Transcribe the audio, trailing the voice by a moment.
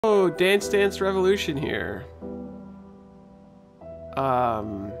Oh, Dance Dance Revolution here.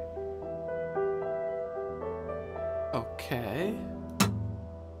 Okay.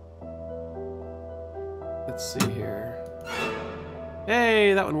 Let's see here.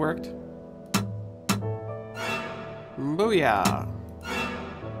 Hey, that one worked. Booyah.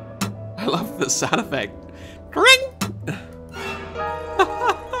 I love the sound effect. Ring!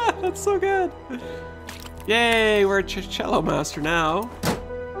 That's so good. Yay, we're a cello master now.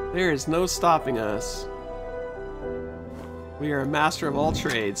 There is no stopping us. We are a master of all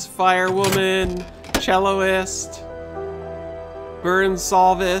trades. Firewoman, celloist, burn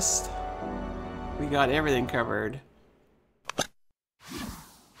solvist. We got everything covered.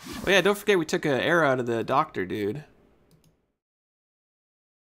 Oh yeah, don't forget we took an arrow out of the doctor, dude.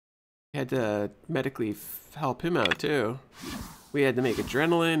 We had to medically help him out, too. We had to make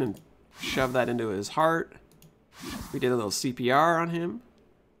adrenaline and shove that into his heart. We did a little CPR on him.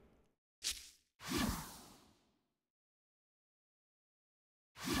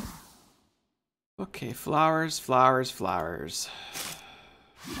 Okay, flowers, flowers, flowers.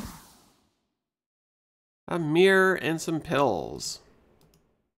 A mirror and some pills.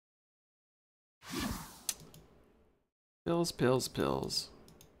 Pills, pills, pills.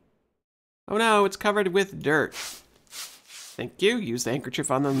 Oh no, it's covered with dirt. Thank you. Use the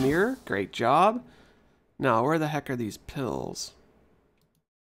handkerchief on the mirror. Great job. Now, where the heck are these pills?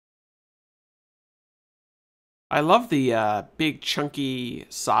 I love the big chunky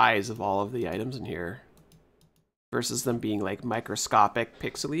size of all of the items in here. Versus them being like microscopic,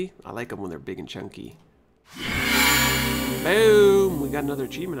 pixely. I like them when they're big and chunky. Boom! We got another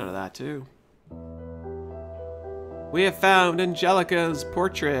achievement out of that too. We have found Angelica's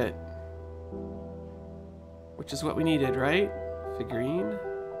portrait. Which is what we needed, right? Figurine?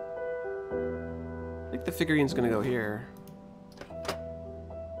 I think the figurine's gonna go here.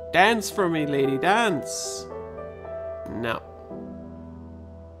 Dance for me, lady, dance! No.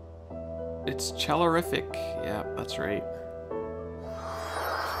 It's cellorific. Yeah, that's right.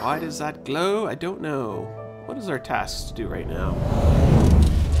 Why does that glow? I don't know. What is our task to do right now?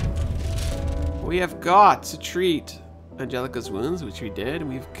 We have got to treat Angelica's wounds, which we did.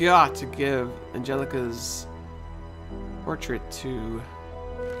 We've got to give Angelica's portrait to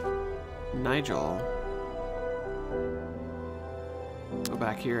Nigel. Go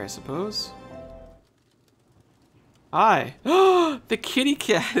back here, I suppose. Hi. The kitty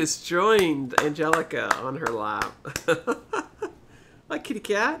cat has joined Angelica on her lap. Hi, kitty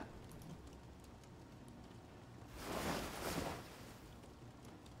cat.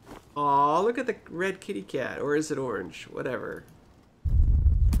 Aw, look at the red kitty cat. Or is it orange? Whatever.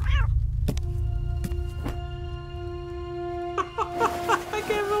 I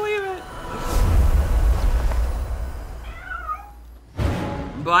can't believe it.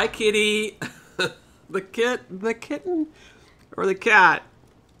 Bye, kitty. The kitten, or the cat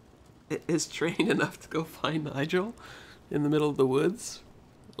is trained enough to go find Nigel in the middle of the woods.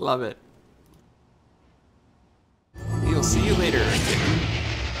 Love it. We'll see you later, kitten.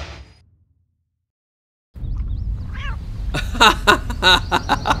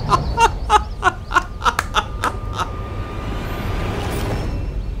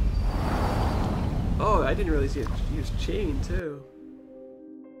 Oh, I didn't realize you used chain too.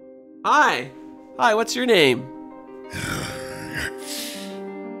 Hi. Hi, what's your name?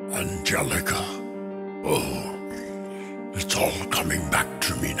 Angelica. Oh, it's all coming back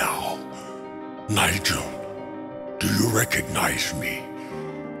to me now. Nigel, do you recognize me?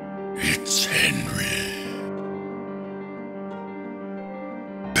 It's Henry.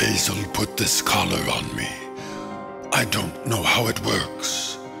 Basil put this collar on me. I don't know how it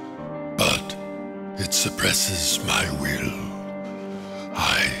works, but it suppresses my will.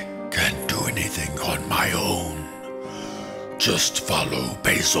 I can't do anything on my own. Just follow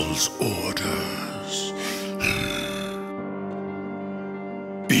Basil's orders.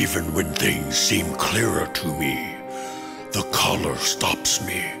 Even when things seem clearer to me, the collar stops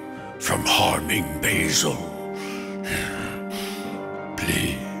me from harming Basil.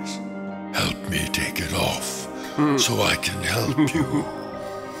 Please, help me take it off so I can help you.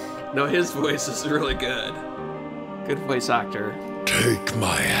 No, his voice is really good. Good voice actor. Take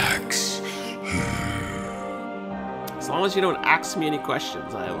my axe. As long as you don't ask me any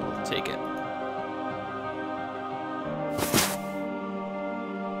questions, I will take it.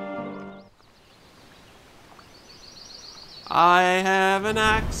 I have an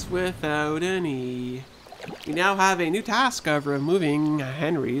axe without an E. We now have a new task of removing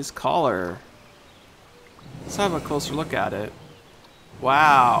Henry's collar. Let's have a closer look at it.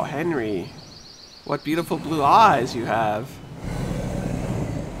 Wow, Henry. What beautiful blue eyes you have.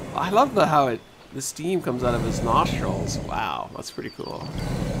 I love how the steam comes out of his nostrils. Wow, that's pretty cool.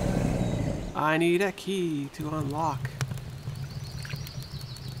 I need a key to unlock.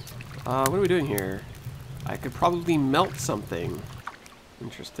 What are we doing here? I could probably melt something.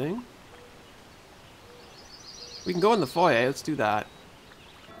 Interesting. We can go in the foyer. Let's do that.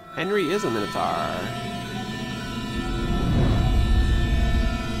 Henry is a Minotaur.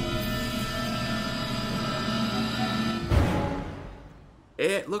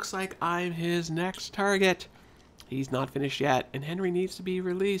 It looks like I'm his next target. He's not finished yet, and Henry needs to be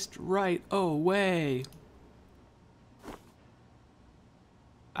released right away.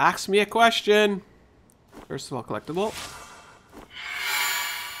 Ask me a question. First of all, collectible.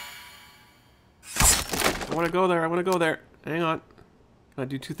 I want to go there. I want to go there. Hang on. Can I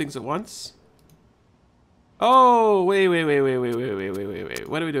do two things at once? Oh, wait.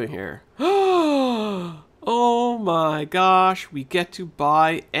 What are we doing here? Oh my gosh, we get to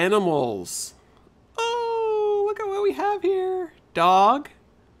buy animals. Oh, look at what we have here. Dog,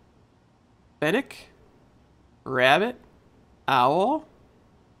 fennec, rabbit, owl,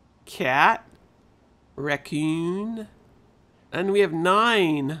 cat, raccoon, and we have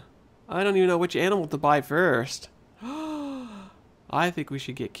 9. I don't even know which animal to buy first. I think we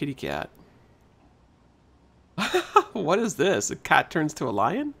should get kitty cat. What is this? A cat turns to a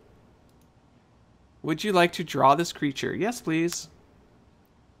lion? Would you like to draw this creature? Yes, please.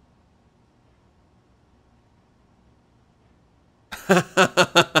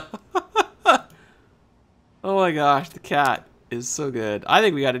 Oh my gosh, the cat is so good. I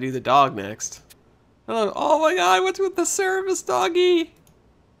think we got to do the dog next. Hello. Oh my god, what's with the service doggy?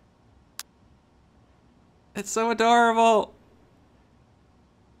 It's so adorable.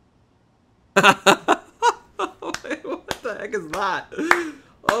 Wait, what the heck is that?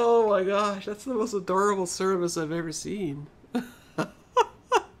 Oh my gosh, that's the most adorable service I've ever seen. What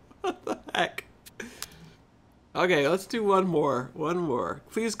the heck? Okay, let's do one more. One more.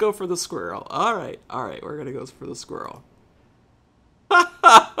 Please go for the squirrel. Alright, we're gonna go for the squirrel.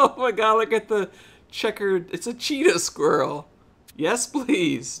 Oh my god, look at the checkered... It's a cheetah squirrel. Yes,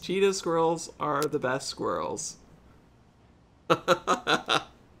 please. Cheetah squirrels are the best squirrels.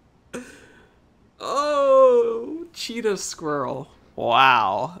 Oh, cheetah squirrel.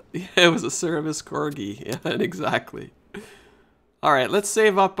 Wow. Yeah, it was a service corgi. Yeah, exactly. Alright, let's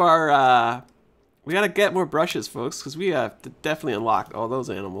save up our... We gotta get more brushes, folks, because we have to definitely unlock all those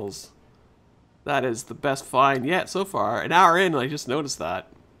animals. That is the best find yet so far. An hour in, I just noticed that.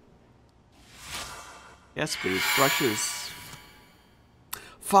 Yes, please. Brushes.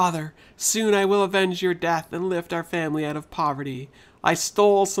 Father, soon I will avenge your death and lift our family out of poverty. I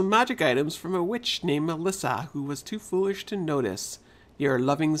stole some magic items from a witch named Melissa who was too foolish to notice. Your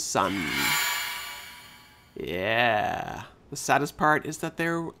loving son. Yeah. The saddest part is that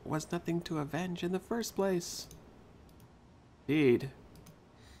there was nothing to avenge in the first place. Indeed.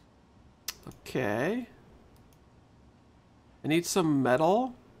 Okay. I need some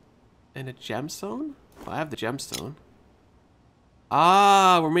metal and a gemstone. Well, I have the gemstone.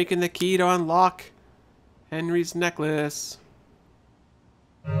 Ah, we're making the key to unlock Henry's necklace.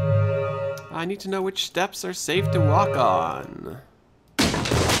 I need to know which steps are safe to walk on.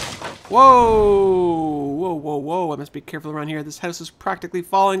 Whoa! I must be careful around here. This house is practically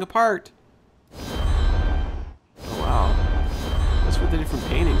falling apart. Oh, wow. What's with the different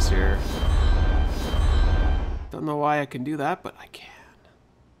paintings here? Don't know why I can do that, but I can.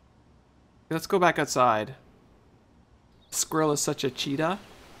 Let's go back outside. Squirrel is such a cheetah.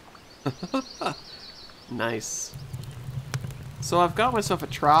 Nice. So I've got myself a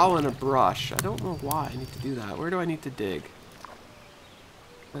trowel and a brush. I don't know why I need to do that. Where do I need to dig?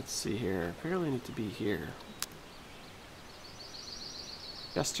 Let's see here. Apparently I need to be here.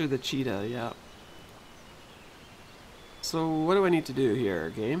 Jester the cheetah, yeah. So what do I need to do here,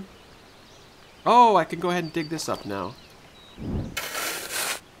 game? Oh, I can go ahead and dig this up now.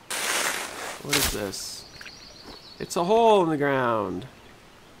 What is this? It's a hole in the ground.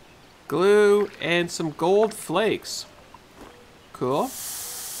 Glue and some gold flakes. Cool.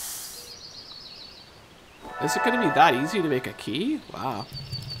 Is it going to be that easy to make a key? Wow.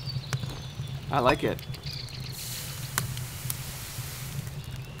 I like it.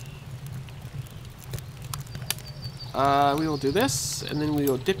 We will do this, and then we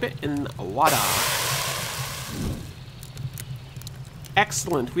will dip it in water.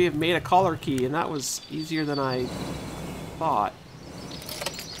 Excellent. We have made a collar key, and that was easier than I thought.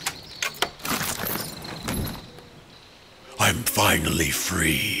 I'm finally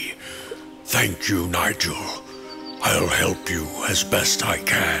free. Thank you, Nigel. I'll help you as best I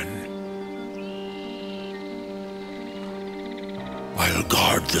can. I I'll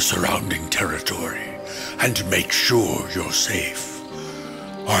guard the surrounding territory and make sure you're safe.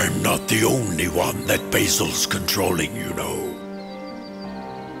 I'm not the only one that Basil's controlling, you know.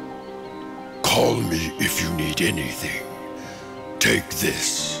 Call me if you need anything. Take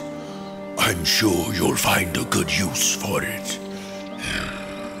this. I'm sure you'll find a good use for it.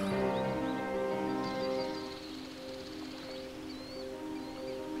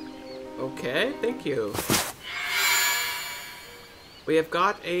 Okay, thank you. We have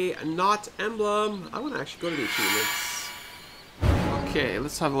got a knot emblem. I want to actually go to the achievements. Okay,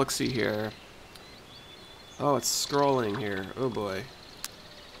 let's have a look-see here. Oh, it's scrolling here. Oh boy.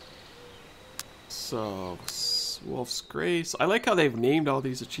 So, Wolf's Grace. I like how they've named all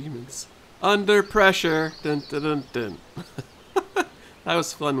these achievements. Under pressure. Dun dun dun dun. That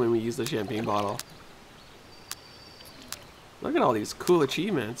was fun when we used the champagne bottle. Look at all these cool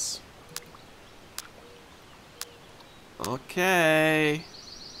achievements. Okay.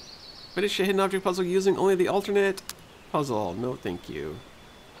 Finish a hidden object puzzle using only the alternate puzzle. No, thank you.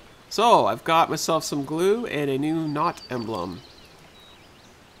 So, I've got myself some glue and a new knot emblem.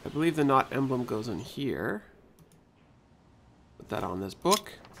 I believe the knot emblem goes in here. Put that on this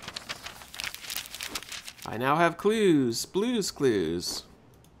book. I now have clues. Blues clues.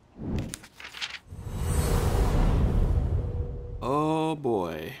 Oh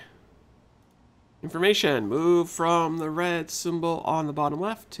boy. Information. Move from the red symbol on the bottom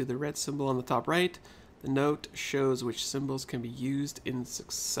left to the red symbol on the top right. The note shows which symbols can be used in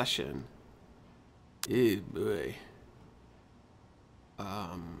succession. Oh boy.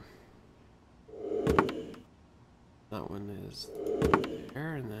 That one is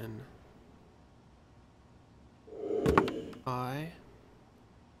there, and then I.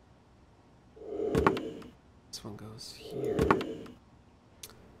 This one goes here.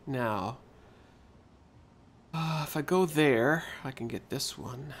 Now, if I go there, I can get this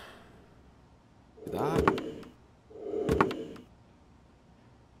one. That.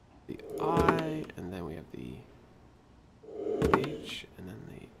 The I, and then we have the H, and then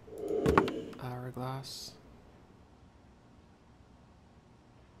the hourglass.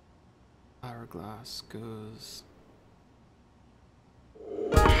 Hourglass goes.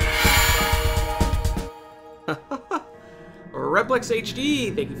 Replex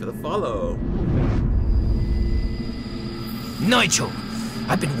HD, thank you for the follow. Nigel,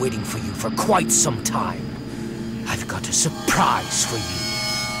 I've been waiting for you for quite some time. I've got a surprise for you.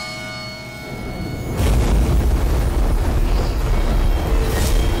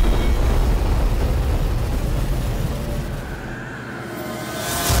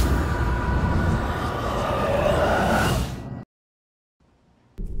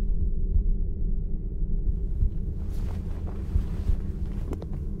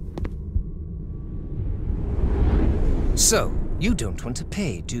 So, you don't want to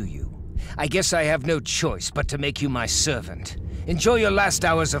pay, do you? I guess I have no choice but to make you my servant. Enjoy your last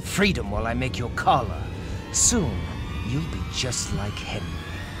hours of freedom while I make your collar. Soon, you'll be just like Henry.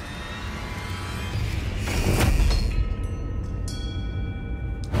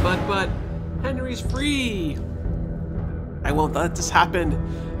 But, Henry's free! I won't let this happen.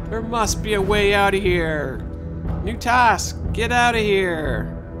 There must be a way out of here. New task, get out of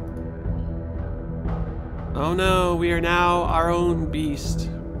here. Oh no, we are now our own beast.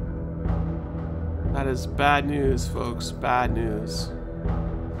 That is bad news, folks. Bad news.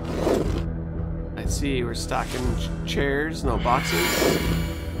 I see, we're stacking chairs, no boxes.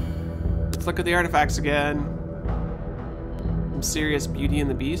 Let's look at the artifacts again. Some serious Beauty and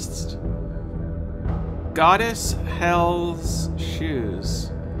the Beasts. Goddess Hell's shoes.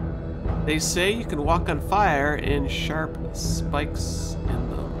 They say you can walk on fire in sharp spikes in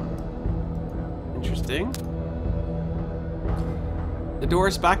them. Interesting. The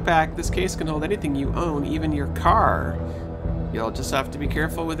Doris backpack. This case can hold anything you own, even your car. You'll just have to be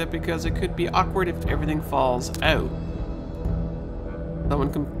careful with it because it could be awkward if everything falls out.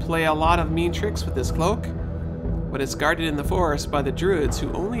 Someone can play a lot of mean tricks with this cloak, but it's guarded in the forest by the druids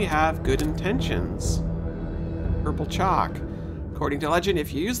who only have good intentions. Purple chalk. According to legend,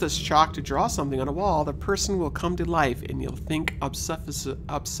 if you use this chalk to draw something on a wall, the person will come to life and you'll think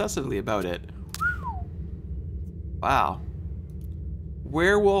obsessively about it. Wow.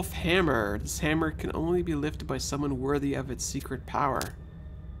 Werewolf hammer. This hammer can only be lifted by someone worthy of its secret power.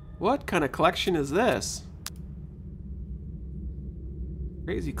 What kind of collection is this?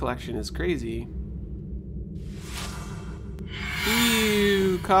 Crazy collection is crazy.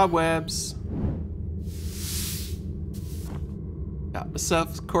 Ew, cobwebs. Got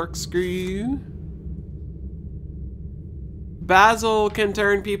myself a corkscrew. Basil can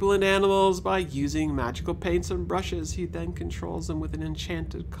turn people into animals by using magical paints and brushes. He then controls them with an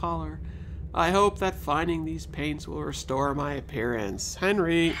enchanted collar. I hope that finding these paints will restore my appearance.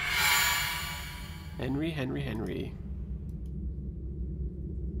 Henry. Henry.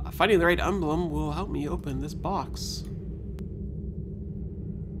 Finding the right emblem will help me open this box.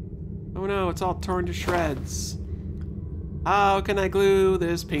 Oh no, it's all torn to shreds. How can I glue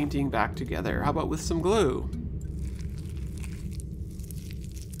this painting back together? How about with some glue?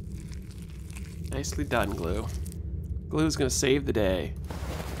 Nicely done, glue. Glue's gonna save the day.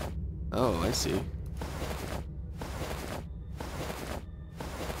 Oh, I see.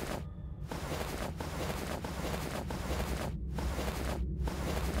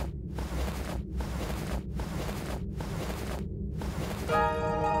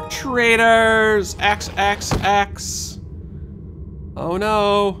 Traitors! XXX! Oh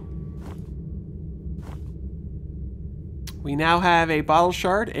no! We now have a bottle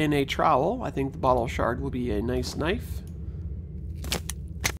shard and a trowel. I think the bottle shard will be a nice knife.